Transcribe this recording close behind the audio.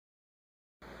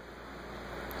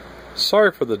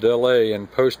Sorry for the delay in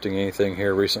posting anything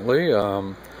here recently.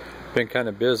 Been kind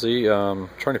of busy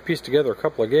trying to piece together a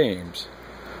couple of games.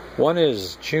 One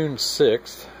is June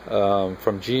 6th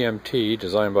from GMT,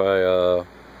 designed by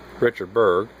Richard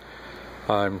Berg.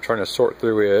 I'm trying to sort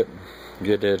through it,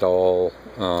 get it all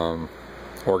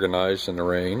organized and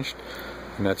arranged,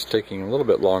 and that's taking a little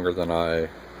bit longer than I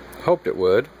hoped it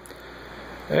would.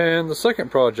 And the second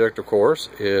project, of course,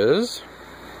 is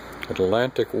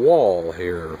Atlantic Wall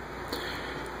here.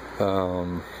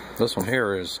 This one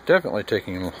here is definitely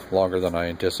taking longer than I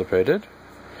anticipated,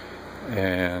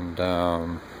 and I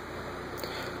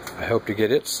hope to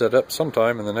get it set up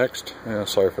sometime in the next,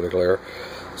 sorry for the glare,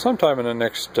 sometime in the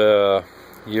next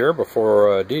year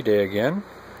before D-Day again.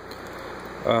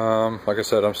 Like I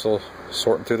said, I'm still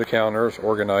sorting through the counters,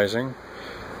 organizing.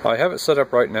 I have it set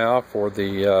up right now for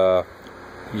the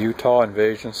Utah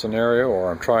invasion scenario,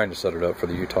 or I'm trying to set it up for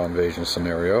the Utah invasion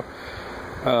scenario.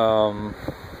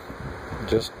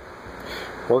 Just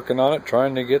working on it,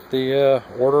 trying to get the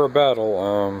order of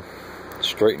battle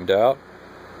straightened out.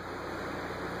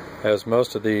 As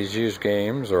most of these used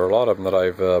games, or a lot of them that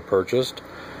I've purchased,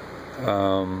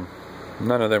 none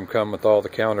of them come with all the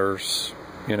counters,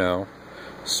 you know,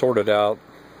 sorted out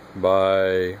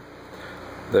by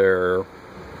their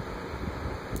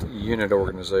unit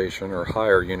organization or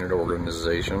higher unit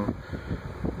organization.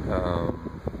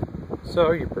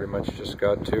 So you pretty much just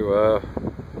got to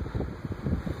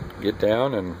get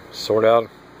down and sort out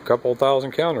a couple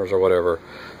thousand counters or whatever.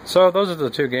 So those are the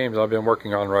two games I've been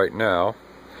working on right now.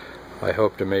 I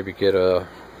hope to maybe get a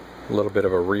little bit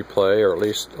of a replay, or at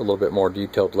least a little bit more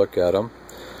detailed look at them.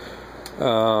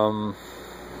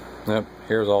 Yep,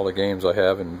 here's all the games I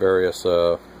have in various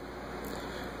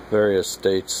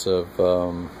states of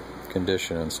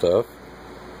condition and stuff.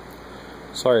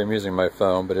 Sorry I'm using my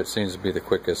phone, but it seems to be the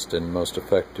quickest and most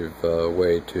effective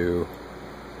way to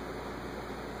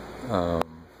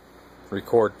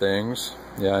record things.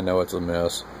 Yeah, I know it's a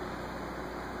mess,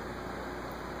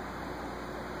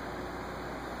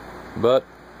 but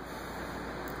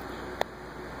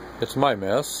it's my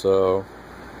mess, so,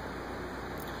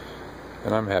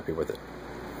 and I'm happy with it.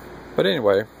 But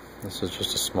anyway, this is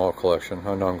just a small collection.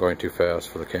 I know I'm going too fast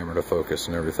for the camera to focus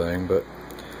and everything, but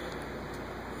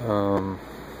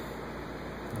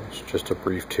it's just a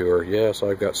brief tour. Yes,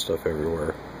 I've got stuff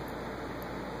everywhere.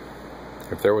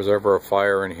 If there was ever a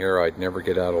fire in here, I'd never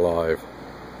get out alive.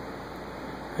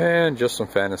 And just some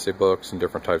fantasy books and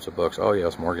different types of books. Oh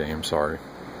yes, more games, sorry.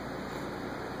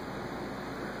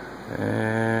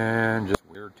 And just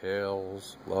weird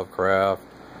tales, Lovecraft,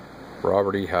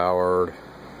 Robert E. Howard,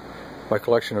 my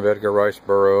collection of Edgar Rice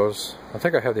Burroughs. I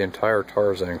think I have the entire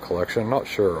Tarzan collection, I'm not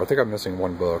sure. I think I'm missing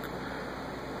one book.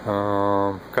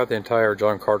 Got the entire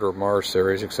John Carter of Mars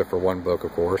series, except for one book,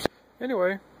 of course.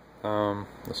 Anyway,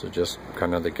 this is just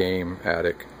kind of the game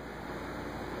attic.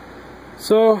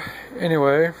 So,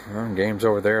 anyway, games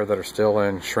over there that are still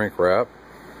in shrink wrap.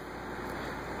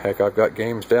 Heck, I've got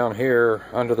games down here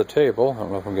under the table. I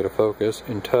don't know if I'm going to focus.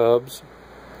 In tubs.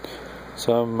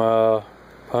 Some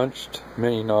punched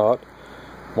mini knot.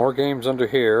 More games under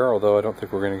here, although I don't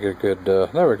think we're going to get a good,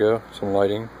 there we go, some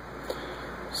lighting.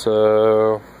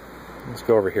 So, let's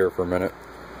go over here for a minute.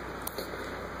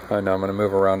 I know I'm going to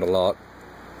move around a lot.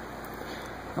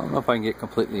 I don't know if I can get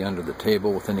completely under the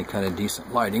table with any kind of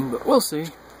decent lighting, but we'll see.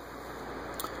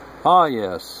 Ah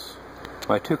yes,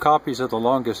 my 2 copies of The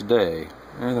Longest Day.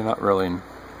 They're not really in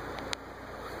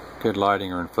good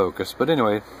lighting or in focus, but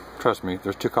anyway, trust me,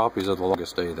 there's 2 copies of The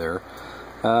Longest Day there.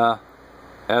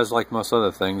 As like most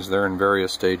other things, they're in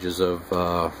various stages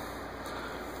of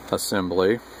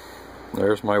assembly.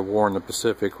 There's my War in the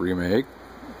Pacific remake.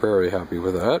 Very happy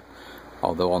with that,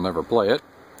 although I'll never play it.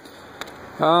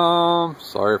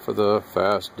 Sorry for the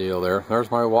fast deal there. There's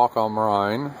my Walk on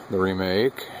Rhine, the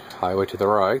remake. Highway to the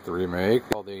Right, the remake.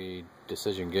 All the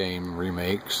Decision Game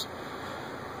remakes.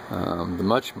 The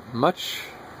much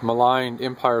maligned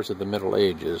Empires of the Middle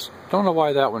Ages. Don't know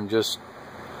why that one just,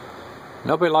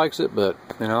 nobody likes it, but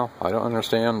you know, I don't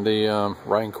understand the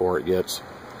rancor it gets.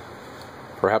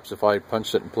 Perhaps if I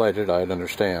punched it and played it, I'd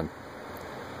understand.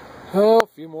 Oh, a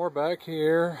few more back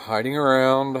here, hiding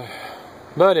around.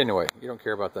 But anyway, you don't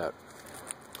care about that.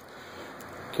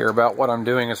 Care about what I'm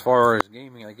doing as far as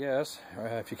gaming, I guess,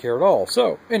 if you care at all.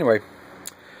 So, anyway,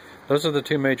 those are the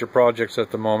 2 major projects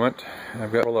at the moment.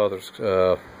 I've got a couple others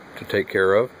to take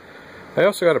care of. I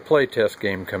also got a playtest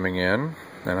game coming in,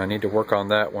 and I need to work on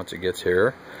that once it gets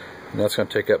here. And that's going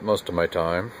to take up most of my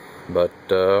time. But,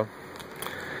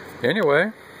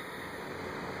 anyway,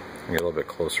 I'll get a little bit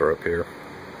closer up here.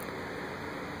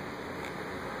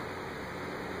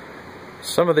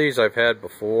 Some of these I've had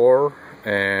before,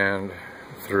 and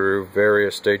through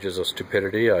various stages of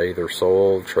stupidity, I either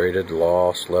sold, traded,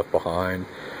 lost, left behind,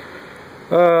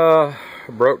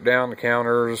 broke down the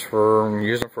counters for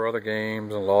using them for other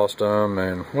games and lost them,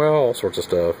 and well, all sorts of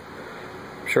stuff.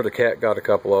 I'm sure the cat got a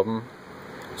couple of them.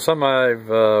 Some I've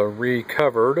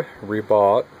recovered,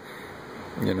 rebought,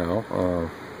 you know,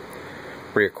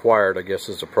 reacquired, I guess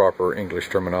is the proper English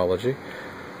terminology.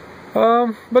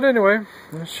 But anyway,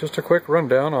 it's just a quick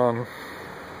rundown on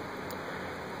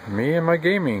me and my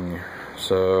gaming.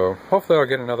 So hopefully I'll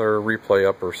get another replay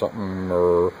up or something,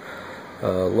 or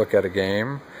look at a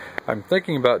game. I'm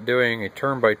thinking about doing a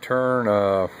turn-by-turn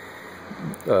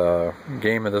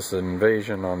game of this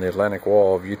invasion on the Atlantic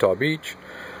Wall of Utah Beach,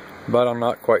 but I'm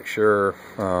not quite sure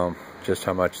just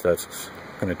how much that's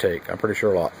going to take. I'm pretty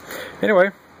sure a lot.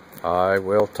 Anyway, I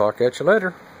will talk at you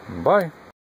later. Bye.